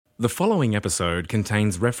The following episode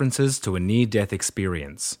contains references to a near-death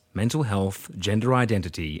experience, mental health, gender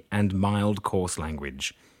identity, and mild coarse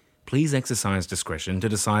language. Please exercise discretion to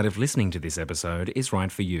decide if listening to this episode is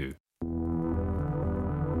right for you.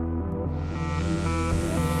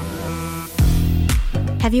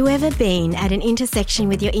 Have you ever been at an intersection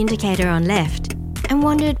with your indicator on left and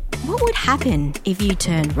wondered what would happen if you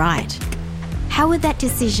turned right? How would that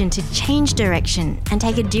decision to change direction and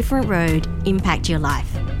take a different road impact your life?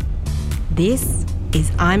 This is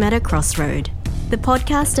I'm at a Crossroad, the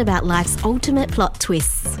podcast about life's ultimate plot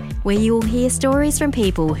twists, where you will hear stories from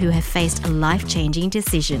people who have faced a life-changing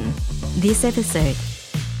decision. This episode.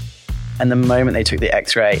 And the moment they took the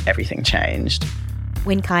X-ray, everything changed.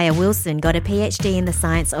 When Kaya Wilson got a PhD in the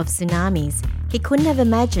science of tsunamis, he couldn't have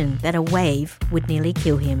imagined that a wave would nearly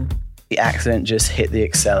kill him. The accident just hit the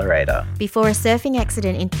accelerator. Before a surfing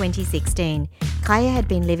accident in 2016, Kaya had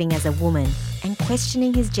been living as a woman and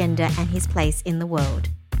questioning his gender and his place in the world.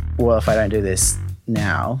 Well, if I don't do this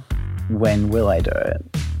now, when will I do it?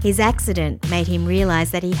 His accident made him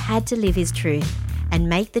realise that he had to live his truth and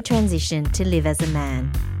make the transition to live as a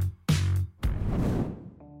man.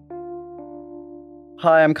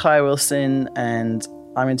 Hi, I'm Kaya Wilson, and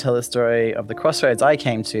I'm going to tell the story of the crossroads I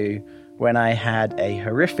came to when I had a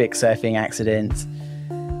horrific surfing accident.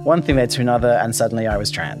 One thing led to another, and suddenly I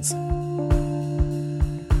was trans.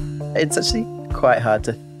 It's actually quite hard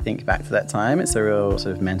to think back to that time. It's a real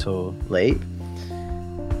sort of mental leap.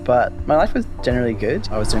 But my life was generally good.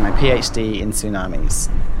 I was doing my PhD in tsunamis.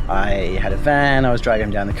 I had a van, I was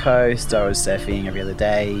driving down the coast, I was surfing every other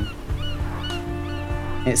day.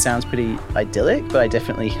 It sounds pretty idyllic, but I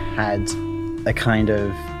definitely had a kind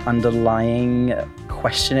of underlying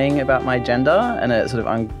questioning about my gender and a sort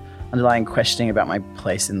of underlying questioning about my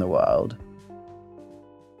place in the world.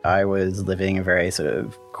 I was living a very sort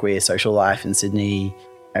of queer social life in Sydney.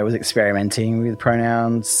 I was experimenting with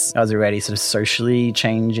pronouns. I was already sort of socially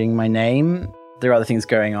changing my name. There were other things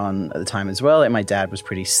going on at the time as well. Like my dad was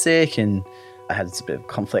pretty sick and I had a bit of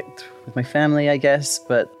conflict with my family, I guess.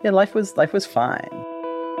 But yeah, life was fine.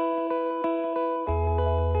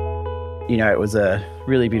 You know, it was a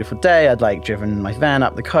really beautiful day. I'd driven my van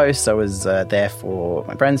up the coast. I was there for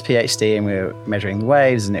my friend's PhD and we were measuring the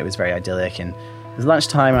waves and it was very idyllic. And it was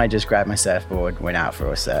lunchtime and I just grabbed my surfboard, went out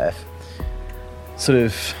for a surf. Sort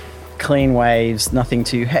of clean waves, nothing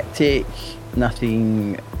too hectic,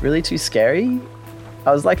 nothing really too scary.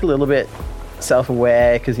 I was a little bit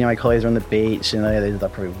self-aware because, my colleagues were on the beach and they'd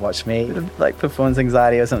probably watch me. Performance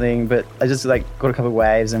anxiety or something, but I just got a couple of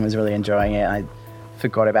waves and was really enjoying it. I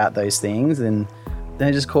forgot about those things and then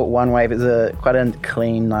I just caught one wave. It was quite a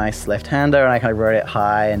clean, nice left-hander and I kind of rode it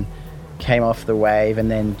high and came off the wave and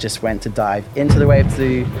then just went to dive into the wave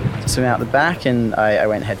to swim out the back and I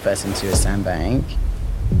went headfirst into a sandbank.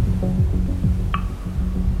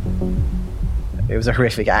 It was a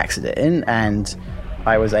horrific accident and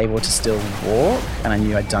I was able to still walk and I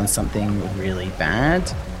knew I'd done something really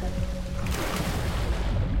bad.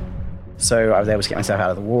 So I was able to get myself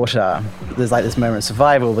out of the water. There's this moment of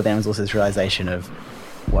survival, but then there's also this realization of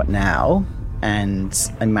what now? And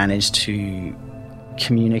I managed to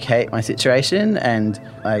communicate my situation and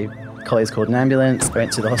my colleagues called an ambulance. I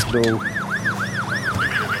went to the hospital.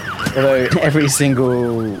 Although every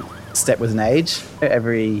single step was an age,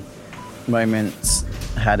 every moment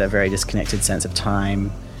had a very disconnected sense of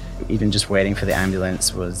time. Even just waiting for the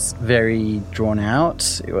ambulance was very drawn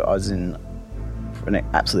out. I was in an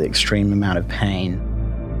absolutely extreme amount of pain.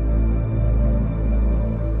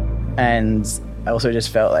 And I also just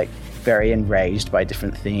felt very enraged by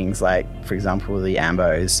different things, for example, the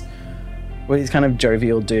ambos were these kind of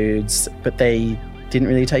jovial dudes, but they didn't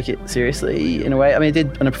really take it seriously in a way. I mean, they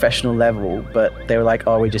did on a professional level, but they were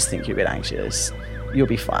oh, we just think you're a bit anxious. You'll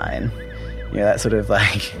be fine. That sort of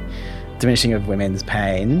diminishing of women's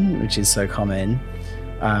pain, which is so common.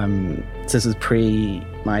 So this was pre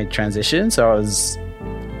my transition, so I was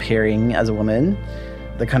appearing as a woman.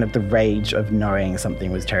 The rage of knowing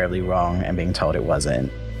something was terribly wrong and being told it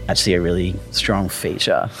wasn't, actually a really strong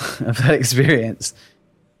feature of that experience.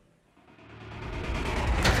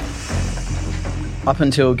 Up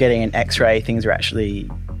until getting an X-ray, things were actually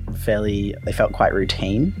they felt quite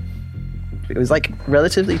routine. It was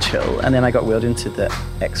relatively chill, and then I got wheeled into the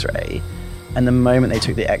X-ray, and the moment they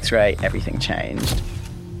took the X-ray, everything changed.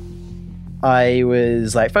 I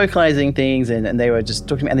was vocalizing things and they were just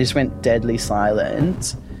talking to me and they just went deadly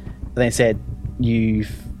silent. And they said,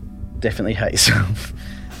 "You've definitely hurt yourself."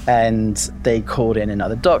 And they called in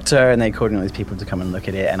another doctor and they called in all these people to come and look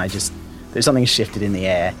at it. And there's something shifted in the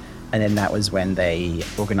air. And then that was when they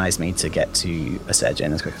organised me to get to a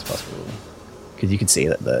surgeon as quick as possible. because you could see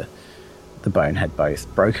that the bone had both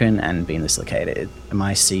broken and been dislocated.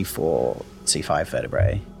 My C4, C5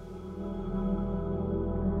 vertebrae.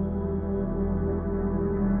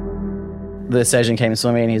 The surgeon came and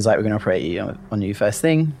saw me and he was like, we're going to operate you on you first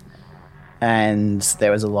thing. And there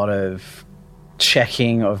was a lot of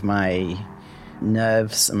checking of my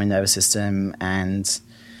nerves and my nervous system, and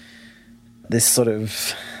this sort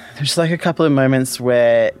of, there's like a couple of moments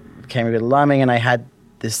where it became a bit alarming and I had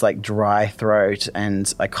this like dry throat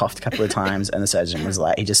and I coughed a couple of times, and the surgeon was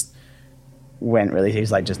like, he just went really, he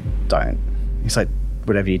was like, just don't. He's like,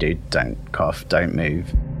 whatever you do, don't cough, don't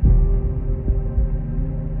move.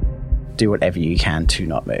 Do whatever you can to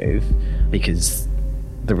not move, because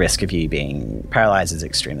the risk of you being paralyzed is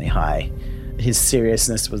extremely high. His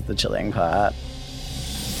seriousness was the chilling part.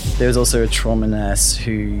 There was also a trauma nurse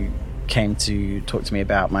who came to talk to me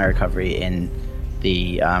about my recovery in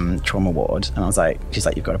the trauma ward, and I was like, she's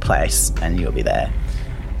like, you've got a place and you'll be there.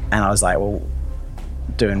 And I was like, well,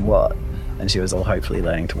 doing what? And she was all hopefully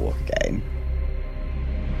learning to walk again.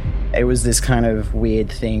 It was this kind of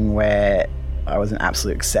weird thing where I was an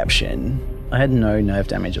absolute exception. I had no nerve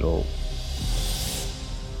damage at all.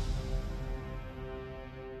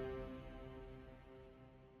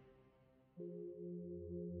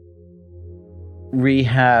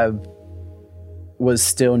 Rehab was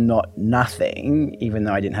still not nothing, even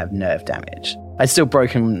though I didn't have nerve damage. I'd still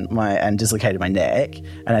broken and dislocated my neck,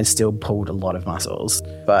 and I'd still pulled a lot of muscles,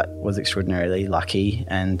 but was extraordinarily lucky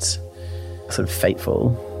and sort of fateful.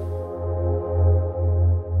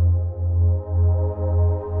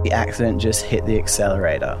 The accident just hit the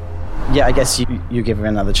accelerator. Yeah, I guess you give her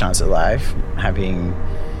another chance at life, having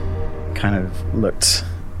kind of looked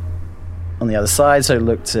on the other side, so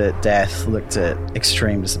looked at death, looked at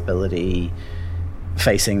extreme disability,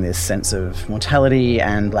 facing this sense of mortality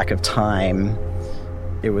and lack of time.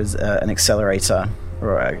 It was an accelerator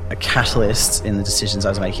or a catalyst in the decisions I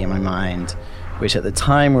was making in my mind, which at the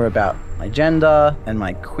time were about my gender and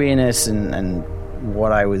my queerness and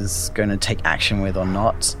what I was going to take action with or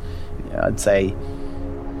not. You know, I'd say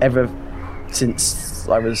ever since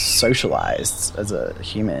I was socialized as a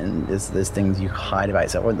human, there's things you hide about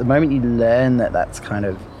yourself. Well, the moment you learn that that's kind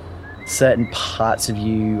of certain parts of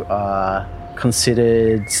you are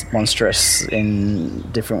considered monstrous in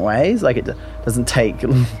different ways, like it doesn't take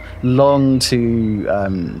long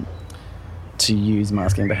to use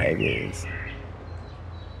masculine behaviors.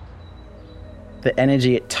 The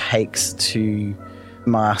energy it takes to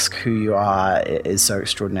mask who you are is so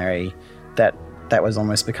extraordinary that was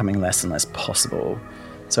almost becoming less and less possible.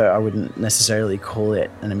 So I wouldn't necessarily call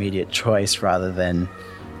it an immediate choice rather than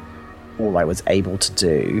all I was able to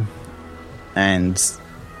do. And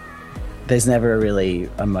there's never really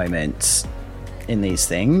a moment in these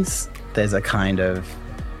things. There's a kind of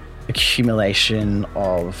accumulation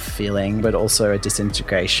of feeling, but also a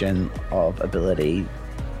disintegration of ability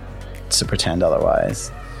to pretend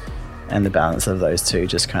otherwise. And the balance of those two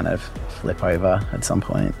just kind of flip over at some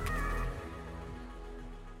point.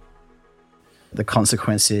 The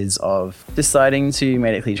consequences of deciding to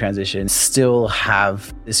medically transition still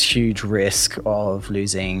have this huge risk of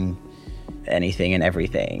losing anything and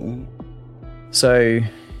everything. So,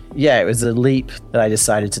 yeah, it was a leap that I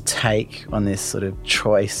decided to take on this sort of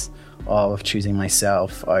choice of choosing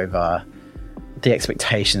myself over the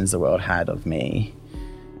expectations the world had of me.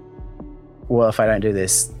 Well, if I don't do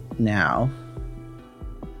this now,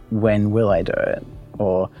 when will I do it?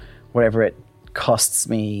 Or whatever it costs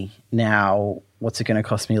me now, what's it going to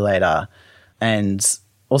cost me later? And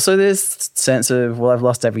also this sense of, well, I've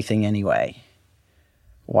lost everything anyway.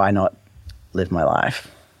 Why not live my life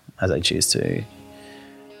as I choose to?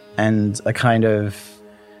 And a kind of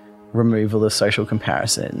removal of social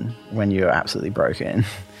comparison when you're absolutely broken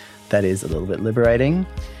that is a little bit liberating,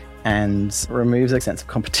 and removes a sense of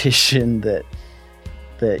competition that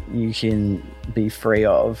you can be free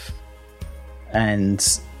of,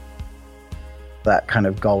 and that kind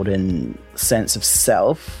of golden sense of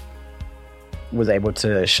self was able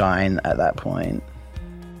to shine at that point.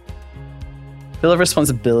 I feel a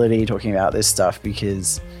responsibility talking about this stuff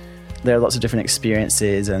because there are lots of different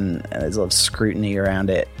experiences and there's a lot of scrutiny around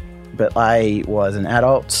it. But I was an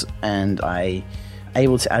adult and I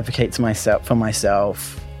able to advocate for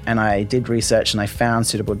myself, and I did research and I found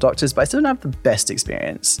suitable doctors, but I still didn't have the best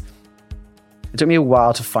experience. It took me a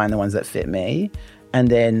while to find the ones that fit me. And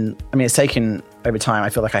then, I mean, it's taken over time. I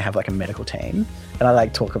feel like I have like a medical team and I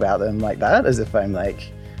like talk about them like that as if I'm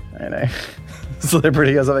like, I don't know,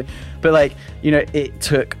 celebrity or something. But like, you know, it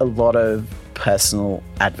took a lot of personal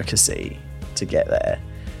advocacy to get there.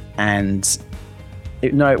 And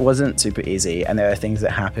it wasn't super easy. And there are things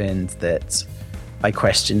that happened that I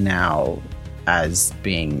question now as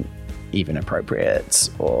being even appropriate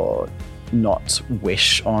or not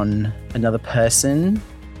wish on another person.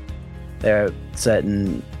 There are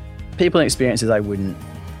certain people and experiences I wouldn't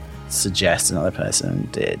suggest another person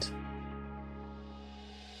did.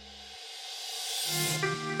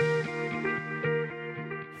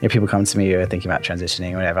 People come to me who are thinking about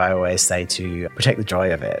transitioning or whatever, I always say to protect the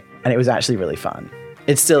joy of it. And it was actually really fun.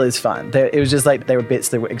 It still is fun. It was just like there were bits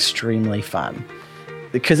that were extremely fun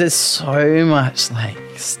because there's so much like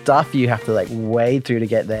stuff you have to like wade through to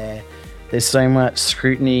get there. There's so much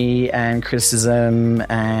scrutiny and criticism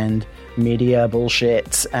and media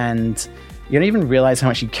bullshit, and you don't even realize how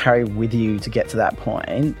much you carry with you to get to that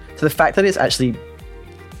point. So the fact that it's actually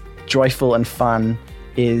joyful and fun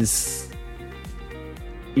is,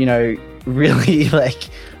 you know, really like,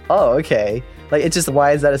 oh, okay. Like, it's just,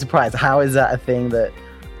 why is that a surprise? How is that a thing that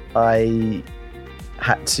I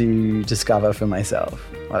had to discover for myself?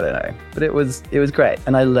 I don't know. But it was great.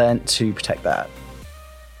 And I learned to protect that.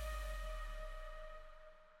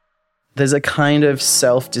 There's a kind of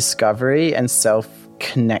self-discovery and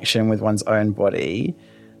self-connection with one's own body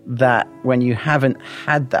that when you haven't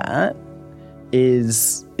had that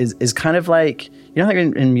is kind of like, you know, like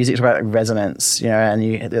in music, it's about like resonance, you know,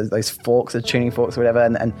 and there's those forks, the tuning forks or whatever,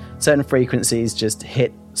 and certain frequencies just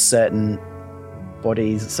hit certain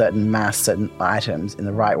bodies, certain mass, certain items in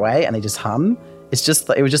the right way, and they just hum.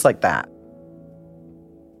 It was just like that.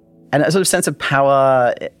 And a sort of sense of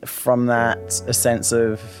power from that, a sense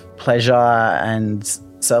of pleasure and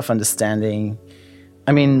self-understanding.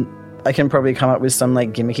 I mean, I can probably come up with some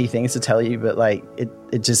like gimmicky things to tell you, but like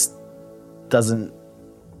it just doesn't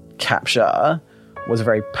capture was a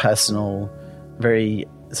very personal, very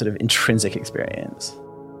sort of intrinsic experience.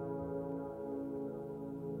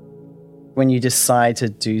 When you decide to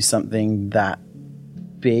do something that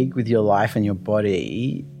big with your life and your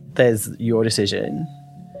body, there's your decision.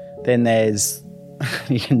 Then there's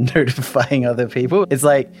you're notifying other people. It's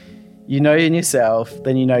like, you know in yourself,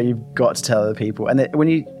 then you know you've got to tell other people. And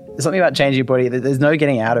there's something about changing your body, there's no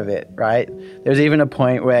getting out of it, right? There was even a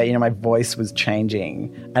point where, you know, my voice was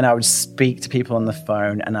changing and I would speak to people on the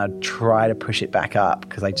phone and I'd try to push it back up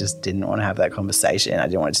because I just didn't want to have that conversation. I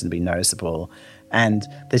didn't want it to be noticeable. And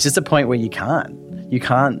there's just a point where you can't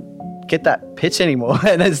get that pitch anymore.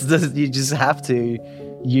 And you just have to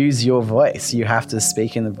use your voice. You have to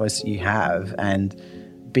speak in the voice that you have and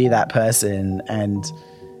be that person. And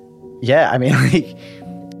yeah, I mean, like,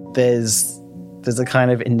 there's a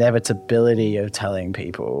kind of inevitability of telling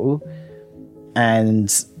people.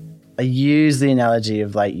 And I use the analogy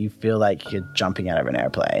of like, you feel like you're jumping out of an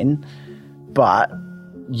airplane, but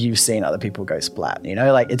you've seen other people go splat, you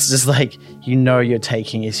know? Like, it's just like, you know, you're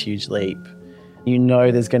taking this huge leap. You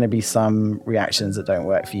know there's going to be some reactions that don't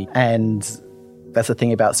work for you. And that's the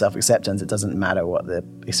thing about self-acceptance. It doesn't matter what the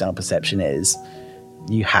external perception is.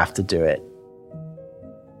 You have to do it.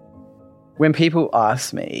 When people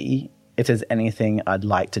ask me if there's anything I'd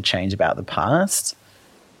like to change about the past,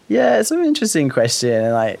 yeah, it's an interesting question.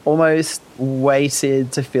 And I almost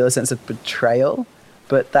waited to feel a sense of betrayal.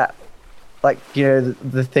 But that, like, you know,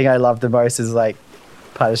 the thing I love the most is like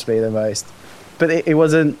punished me the most. But it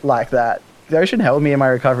wasn't like that. The ocean helped me in my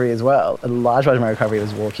recovery as well. A large part of my recovery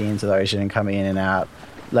was walking into the ocean and coming in and out,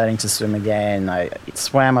 learning to swim again. I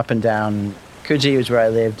swam up and down Coogee, which is where I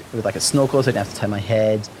lived, with like a snorkel, so I didn't have to turn my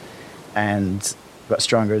head, and got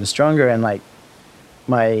stronger and stronger. And like,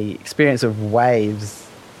 my experience of waves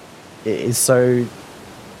is so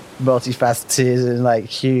multifaceted and like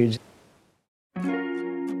huge.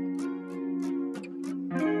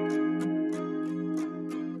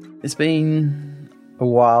 It's been a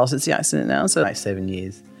while since the accident now, so like 7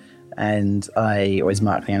 years. And I always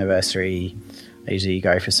mark the anniversary. I usually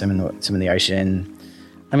go for swim in the ocean.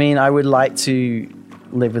 I mean, I would like to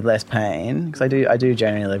live with less pain, because I do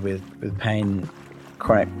generally live with pain,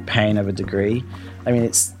 chronic pain of a degree. I mean,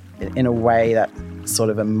 it's in a way that sort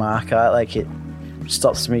of a marker, like it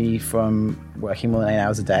stops me from working more than 8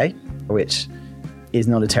 hours a day, which is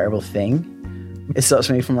not a terrible thing. It stops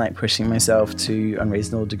me from like pushing myself to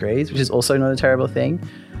unreasonable degrees, which is also not a terrible thing,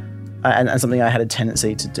 and something I had a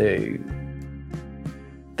tendency to do.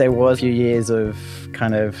 There was a few years of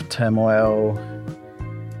kind of turmoil,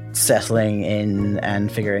 settling in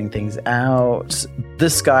and figuring things out. The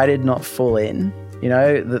sky did not fall in, you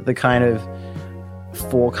know, the kind of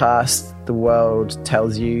forecast the world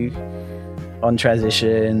tells you on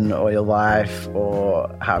transition or your life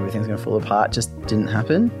or how everything's going to fall apart just didn't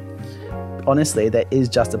happen. Honestly, there is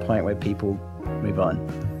just a point where people move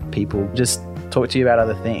on. People just talk to you about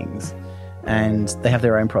other things, and they have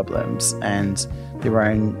their own problems, and your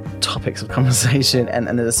own topics of conversation, and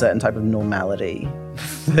there's a certain type of normality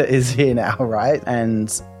that is here now, right?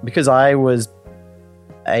 And because I was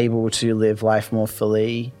able to live life more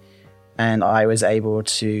fully, and I was able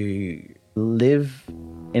to live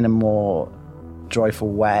in a more joyful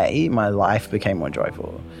way, my life became more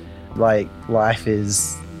joyful. Like, life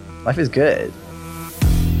is good.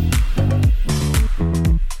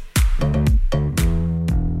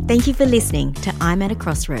 Thank you for listening to I'm at a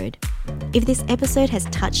Crossroad. If this episode has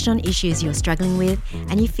touched on issues you're struggling with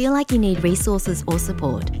and you feel like you need resources or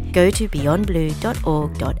support, go to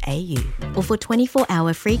beyondblue.org.au, or for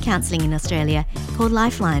 24-hour free counselling in Australia, call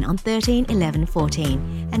Lifeline on 13 11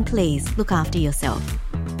 14, and please look after yourself.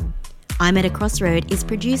 I'm at a Crossroad is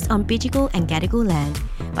produced on Bidjigal and Gadigal land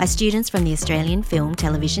by students from the Australian Film,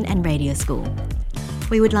 Television and Radio School.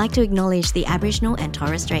 We would like to acknowledge the Aboriginal and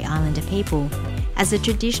Torres Strait Islander people as the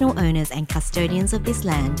traditional owners and custodians of this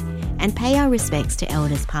land, and pay our respects to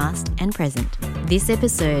elders past and present. This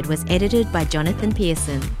episode was edited by Jonathan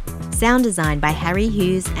Pearson, sound designed by Harry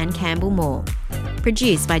Hughes and Campbell Moore,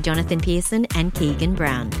 produced by Jonathan Pearson and Keegan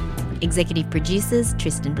Brown, executive producers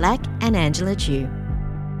Tristan Black and Angela Chu.